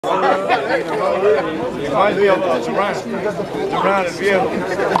Reminds me of Duran. Duran is real.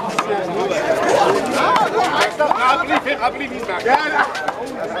 I believe he's back. That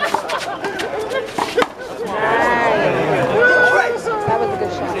was a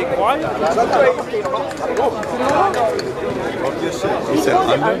good shot. He said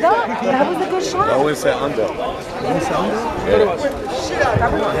under? That was a good shot. I always said under.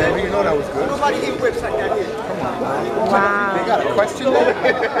 Man, you know that was good. Nobody eat whips like that here. Wow. They got a question there?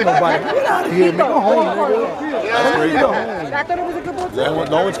 Nobody. Get out of here, man. Go home, nigga. That's great. I thought it was a good ball too.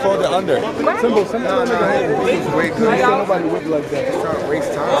 No one's called it under. Simple. No. He's way good. Nobody whip like that. He's trying to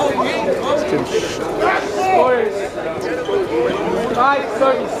waste time.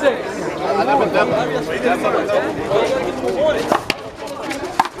 5:36.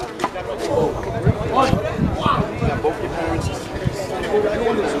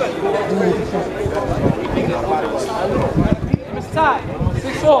 It's tied.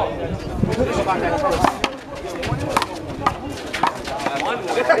 6-4.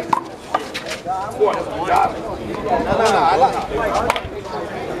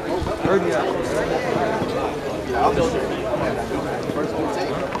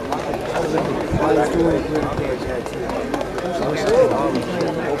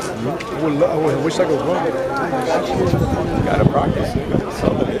 I wish I could run. Gotta practice. That's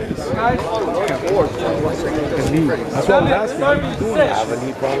all it is. That's what I was asking. I have a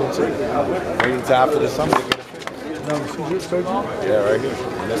knee problem too. Waiting until after the summer to get it fixed. No, surgery? Yeah, right here.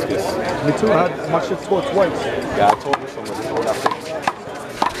 Meniscus. Me too. I had my shit tore twice. Yeah, I told you someone to hold that fixed.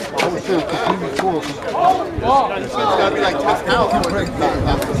 I was sure completely tore. It's gotta be like 10 pounds.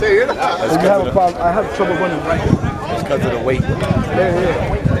 Say it. You have a problem. I have trouble running right. It's because of the weight.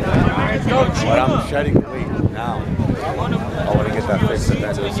 Yeah. But I'm shedding the weight now. I want to get that fixed and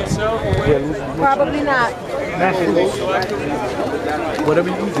then do something. Probably not. Whatever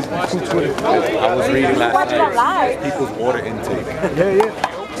you eat, just eat too I was reading last night people's water intake. Yeah.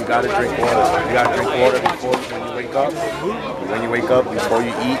 You gotta drink water. You gotta drink water before when you wake up. When you wake up, before you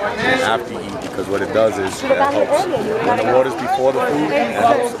eat, and after you eat. Because what it does is it helps. When the water's before the food, it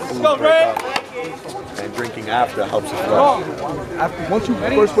helps the food break up. And drinking after helps it flush. Once you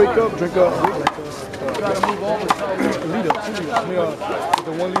first wake up, drink a liter, 2 liters. I mean,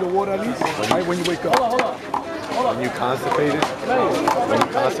 the 1 liter water at least, right when you wake up. When you constipated,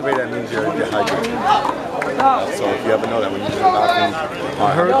 that means you're dehydrated. So if you ever know that when you drink bathroom, I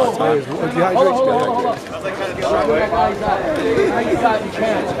heard all the time. Dehydration.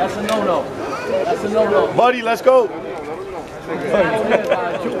 That's a no-no. That's a no-no. Buddy, let's go.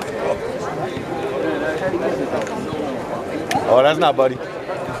 Oh, that's not Buddy.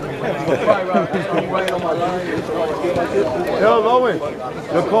 Yo, Lowen,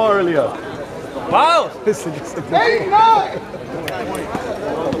 your call earlier. Wow. Listen. 8-9.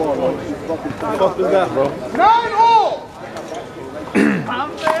 What the fuck is that, bro? 9-all.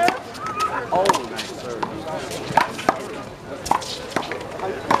 I'm there. Oh, nice service.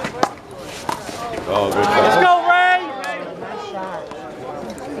 Oh, good job. Let's go, Ray.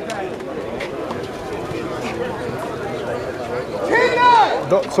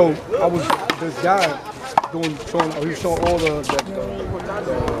 So I was this guy he was showing all the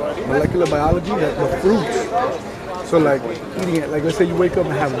molecular biology, the fruits. So like eating it, like let's say you wake up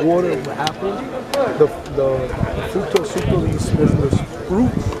and have water with apple, the fructose, this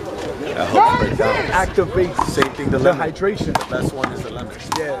fruit That helps break down. activates Same thing, the lemon. hydration. The best one is the lemon.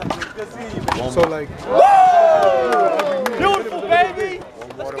 Yeah. One So like Beautiful, baby.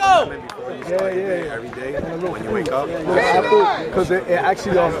 Let's go. Every day when you wake up. apple, because it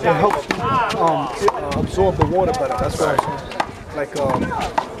actually it helps you absorb the water better. That's why. Like so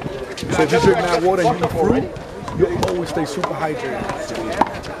if you drink that water and you eat fruit, you'll always stay super hydrated.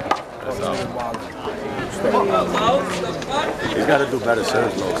 He's got to do better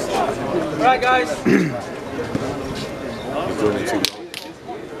serves, though. All right, guys. He's doing it too.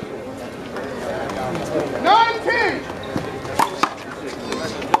 19.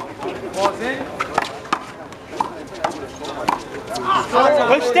 Balls in.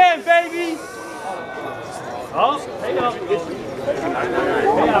 Push stand, baby. Oh, take up.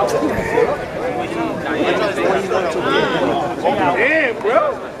 Damn, bro.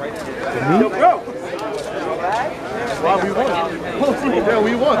 Yo, bro. Wow, we won. Yeah,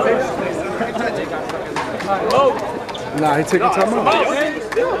 we won. Nah, he taking time out.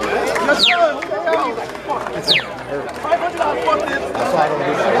 Yes, sir. $500 fuck this. That's why I don't do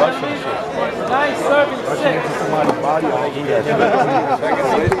that Russian shit. Nice serving six. Somebody's body, I'll do that.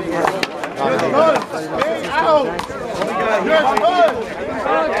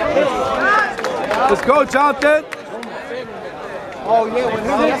 Let's go, Jonathan. Oh, yeah, when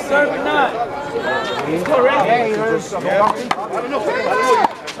he's serving 9. He's correct. Yeah, he heard something. I don't know.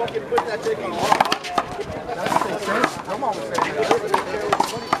 Fucking put that chick on. Come on,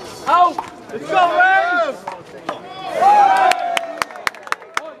 out! Let's go, Ray!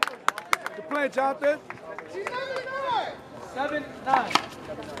 Good play, Jonathan. 7-9.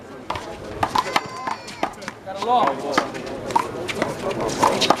 Got a long.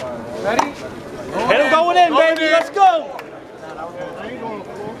 Ready? Hit him going in, baby. Let's go.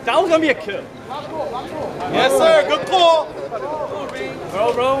 That was gonna be a kill. Yes, sir. Good call.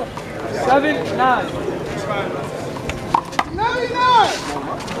 Bro. 7-9. 99.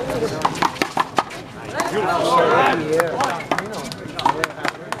 Beautiful shot.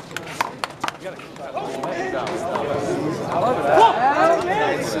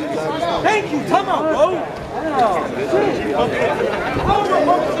 Thank you. Come on, bro.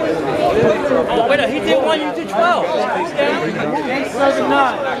 Oh, wait, he did 1, you did 12.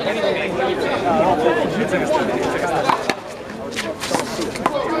 7-9.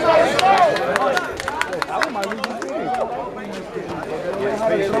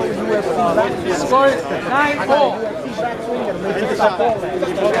 Score is 9-4.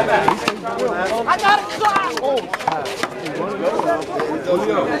 I got it.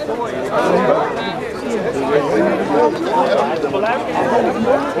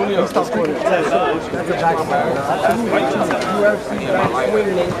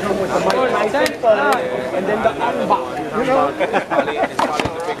 And then the Handball, you know?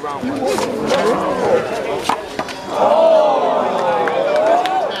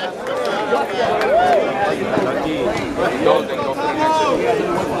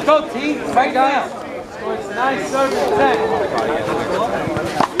 Go, team. Right down. Score is 9-10.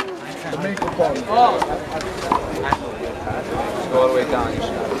 Oh. Go all the way down. You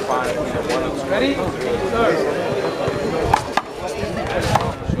should find 1 or 2. Ready? Serve.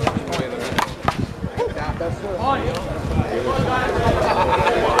 On.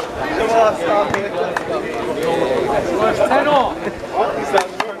 Score is 10-all.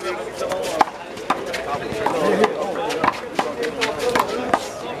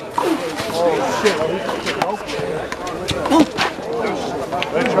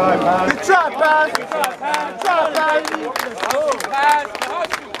 Good try, Paz. Good try, Paz. Good try, Paz. Good try, Paz. Paz,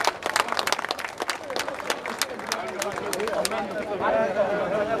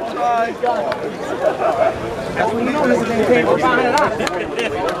 hustle. That's when you know this is going to pay for $500.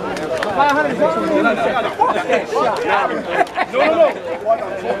 $500. No.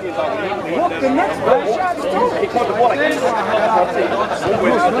 Look, the next one shot is too. He caught the ball like this.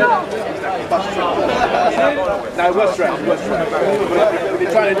 Now it was straight. What they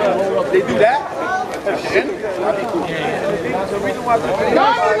trying to do? They do that? And I'll be cool.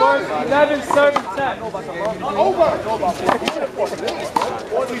 11-10. Over.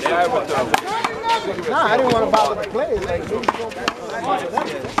 Nah, I didn't want to bother the play.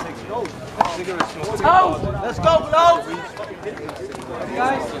 Oh! Let's go, Glow!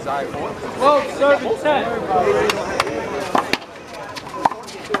 Guys, Glow, serving 10.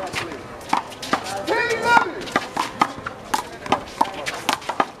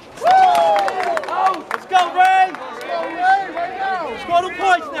 Oh! Let's go, Ray! Score 2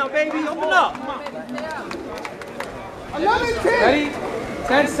 points now, baby. Open up. Ready?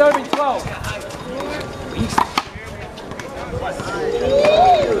 10 serving 12.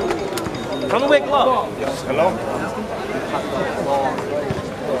 Come away, Glow. Hello?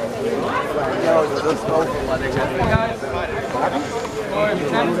 Guys, score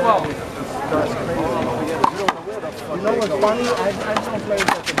 10-12. You know what's funny? I don't play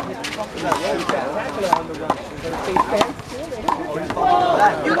that spectacular on the run.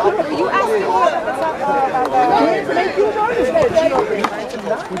 You asked me what make you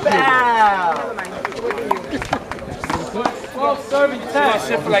Well, serving 10.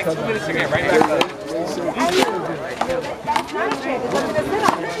 Sit for like 2 minutes again, right? That's not true.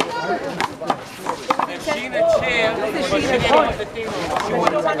 If she in a chair, but she didn't want the thing. We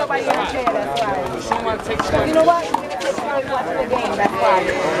don't want nobody in a chair, that's why. She want to take So you know what? We're going to take turns watching the game, that's why.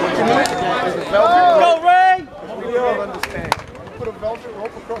 Go, Ray! We all understand. Put a velvet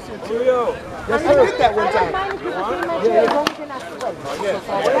rope across your Julio. Yes, sir. I did that one time. I don't mind if you put in my chair, as long as you're not sweating.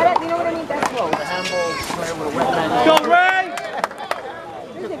 You know what I mean? That's close. Handball playing with a wet man. Go, Ray!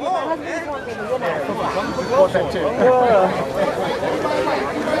 Listen, if my husband's one thing, you're not. Caught that too.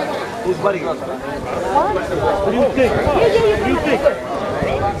 Who's buddy? What do you think? Yeah, what do you think?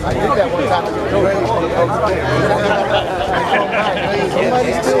 I did that one time.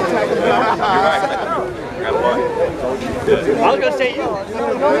 Somebody's still talking about was gonna say you.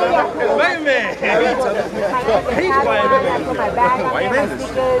 Wait a minute. He's quiet. I put my bag on there, my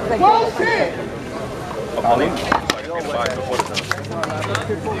sneakers, like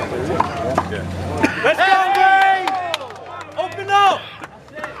Let's go, Ray! Open up!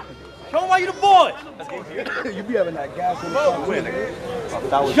 Show him why you the boy. You be having that gas in the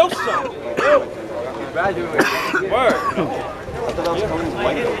car. Show some. Word.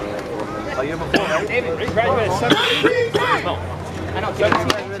 Oh, you before, right? David, he graduated 17. No. I know,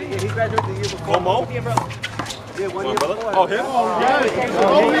 17. He graduated the year before. Como? Yeah, 1 year before. Oh, him? Yeah.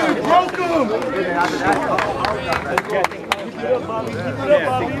 Oh, you broke him! Keep it up, Bobby. Keep it up,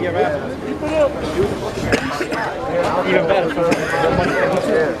 Bobby. Keep it up. Even better.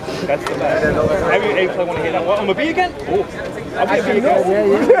 That's the best. Every A play want to hit that. What, I'm a B again? Oh. I'll be a B again.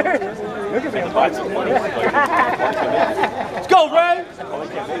 Yeah. Look at me. Let's go, Ray!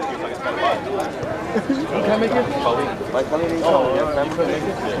 You can't make it? We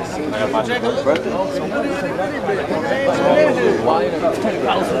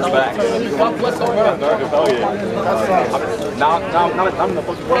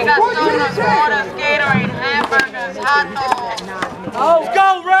got sodas, waters, Gatorade, hamburgers, hot dogs. Let's go,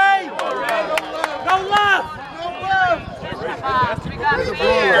 Ray! Go left! We got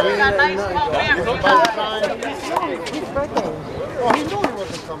beer. We got nice cold beer. Oh, he knew he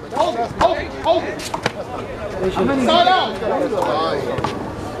wasn't coming. Hold it. Start out.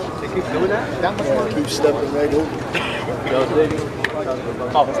 They keep doing that? Keep stepping right over.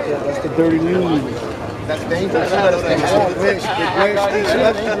 That's the dirty lean. That's dangerous. That's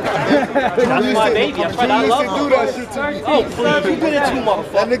my baby. That's right. I love him. do that shit to me. Oh, please. You did it too,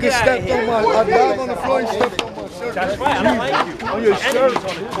 motherfucker. That nigga stepped on my, I died on the floor and stepped on my shirt. That's right. I don't like you. On your shirt.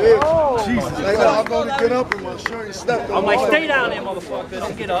 Yeah. Jesus. Like, I'm going to get up in my shirt and step on I'm like, stay down there, motherfucker.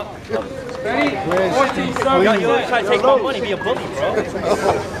 Don't get up. Ready? You're trying to take my money. Be a bully, bro.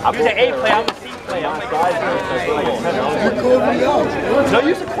 I'm an A player. I'm a C player. I'm like, You called me out. no, you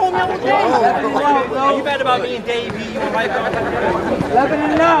used to call me out with Dave. Are you mad about me and Davey? You and Mike? 11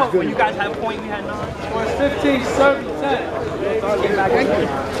 and out. When you guys had a point, we had 9. Or 15, 30, 10.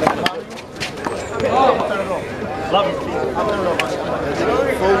 Love you, Steve.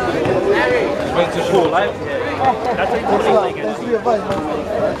 Went to school, right? That's what you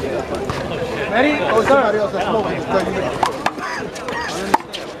Ready? Oh, somebody else that's smoking.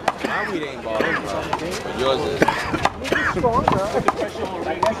 My weed ain't bothering me. Yours is. Stronger.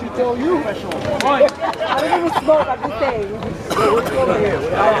 I should tell you. I don't even smoke, I'm just saying.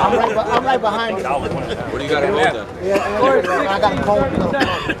 I'm right behind you. What do you got to hold then? Yeah, I got a cold.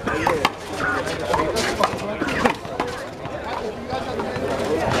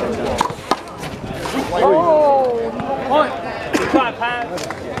 Oh! Point. Try pass.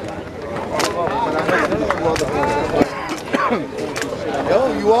 Yo,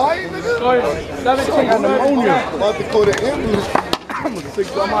 you alright, nigga? 17, I'm pneumonia. I'm about to call the ambulance.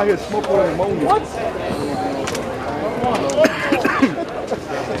 I'm out here smoking with pneumonia. What?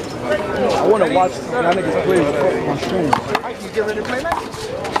 I want to watch that niggas play with my stream. You get ready to play that?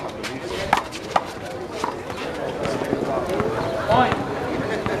 Point.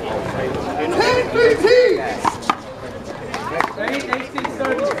 10-15! Ready? 18,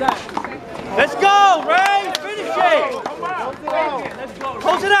 30, set. Let's go, Ray. Finish it.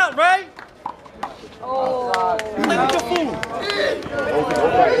 Close it out, Ray. Oh. Play with your food.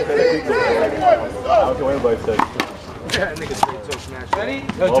 Ready?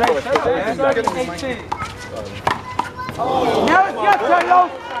 30, 18. Now it's your turn, yo.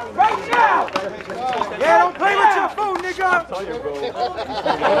 Right now. Yeah, don't play with your food, nigga.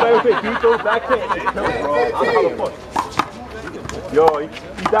 Yo, he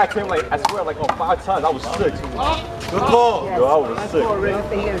backed him like, I swear, like on 5 times. I was sick. Good call. Yo, I was sick.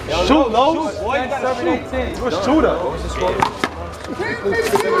 Shoot, Lowe's. Boy, you gotta 7, 18. You a shooter.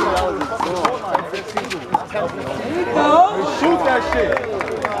 Shoot that shit.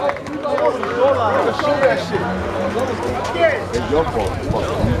 Shoot that shit. It's your fault.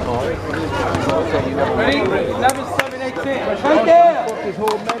 Ready? 11, 7, 18. Right there. Fuck this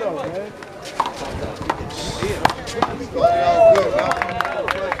whole meadow, man.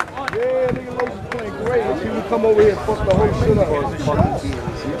 Yeah, nigga, Lowe's is playing great. If you come over here and fuck the whole shit up.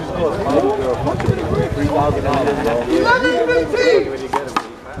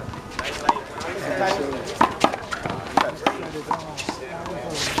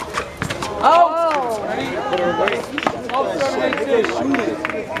 Oh! Ready? 12, 7, 18.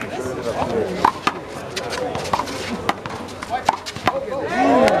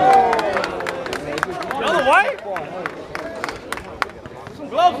 Another white? Some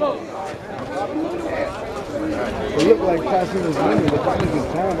gloves. It looked like Pazmino's winning, but that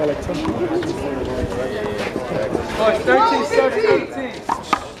nigga's down by like 10 people. Oh, it's 13, 17, 18.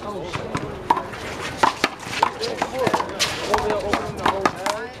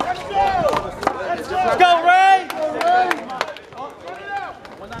 Let's go, Ray!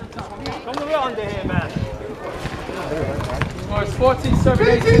 Come to the under here, man. Oh, it's 14, 17,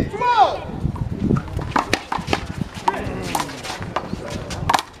 18. Come on!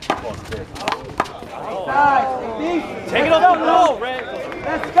 Take it off the wall, Ray.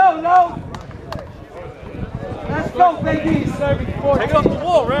 Let's go, Low. Let's go, baby. Serving 14. Take it off the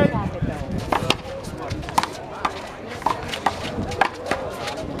wall, Ray.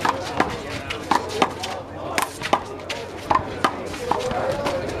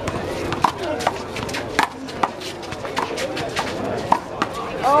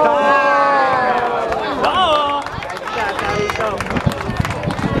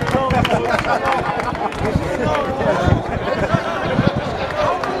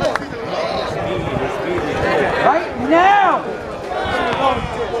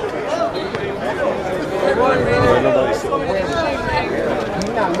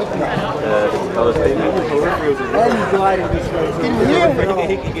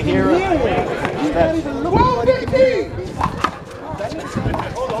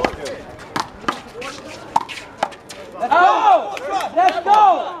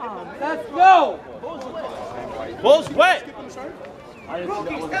 Ball's wet. Come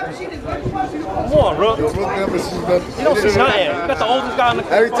on, Rook. You don't see nothing. You got the oldest guy on the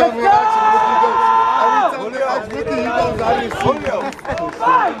court. Every time we ask Ricky, he goes out of his seat.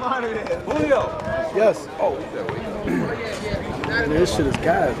 Julio. Yes. Oh. Man, this shit is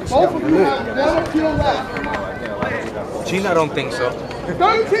gas. This got me lit. Gina don't think so.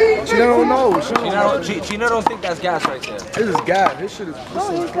 Gina don't know. Gina don't think that's gas right there. This is gas. This shit is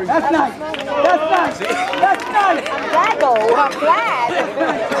crazy. That's nice. That's nice. That's nice. I'm glad though. I'm glad.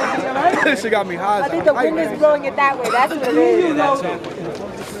 This shit got me high. I think the wind is blowing it that way. That's what it is. That's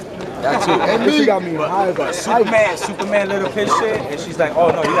it. This shit got me high. But Superman little pitch shit, and she's like,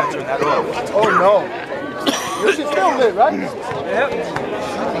 oh no, you gotta turn that off. Oh no. This shit's still lit, right? Yep.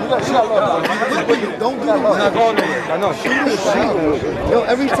 Don't do that. Not going nowhere. I know. Yo,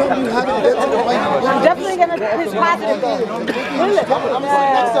 every time you have to get to the mic, I'm definitely gonna his positive thing.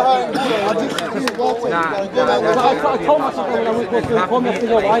 next to her and I just see you walking. No,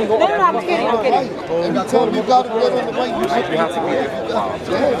 I'm kidding. I'm kidding. Every time you gotta get on the mic, you have to get it.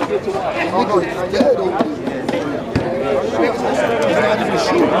 He's not even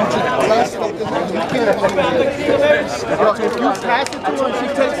shooting. You just pass it like this. You can't. If you pass it to her and she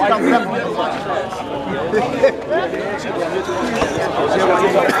takes it, I'm never going to watch it.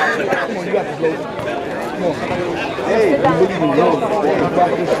 Come on, you got to go. Come on. Hey, you believe in love.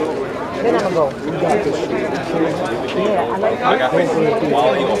 Then I'm gonna go. You got this shit. Yeah, I like that.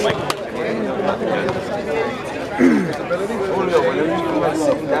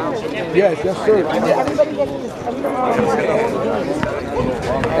 Yes, yes, sir. Everybody gets this.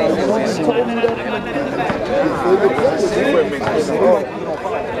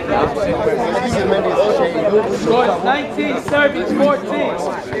 Score 19, serving 14.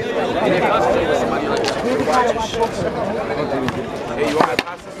 Hey, you want to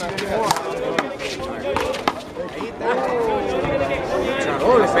pass this anymore?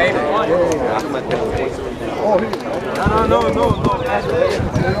 No.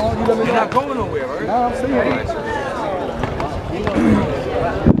 You're not going nowhere, right? No, I'm saying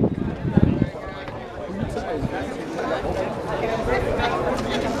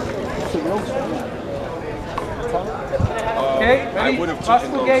Okay, ready?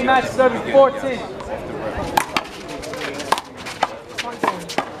 Possible game match, serving 14.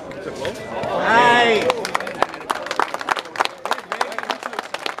 Hey!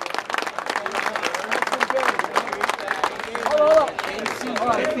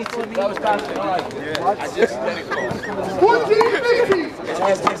 That was faster. All right. I just let it go. 14-50!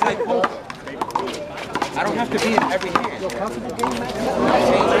 It's like poker. I don't have to be in every hand. Yo, count the game, man.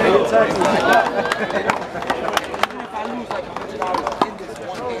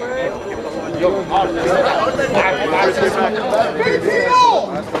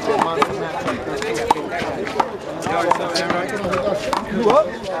 You up?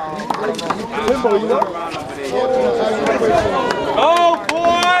 Timbo, you up? Oh,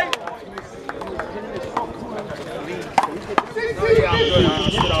 boy!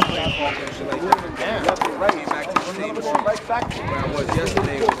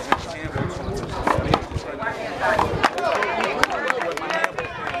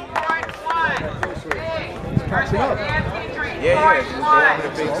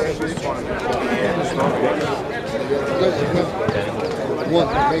 One,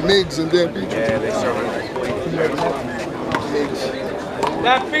 make Migs and then beat you. Yeah, they serve it.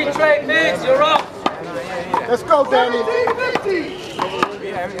 That free trade Migs, you're up. Let's go, Danny.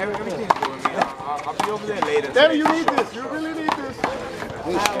 Yeah, everything's good with me. I'll be over there later. Danny, you need this. You really need this.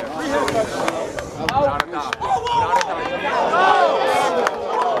 Without a doubt.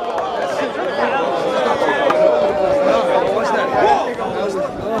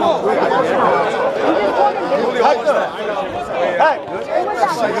 Hey!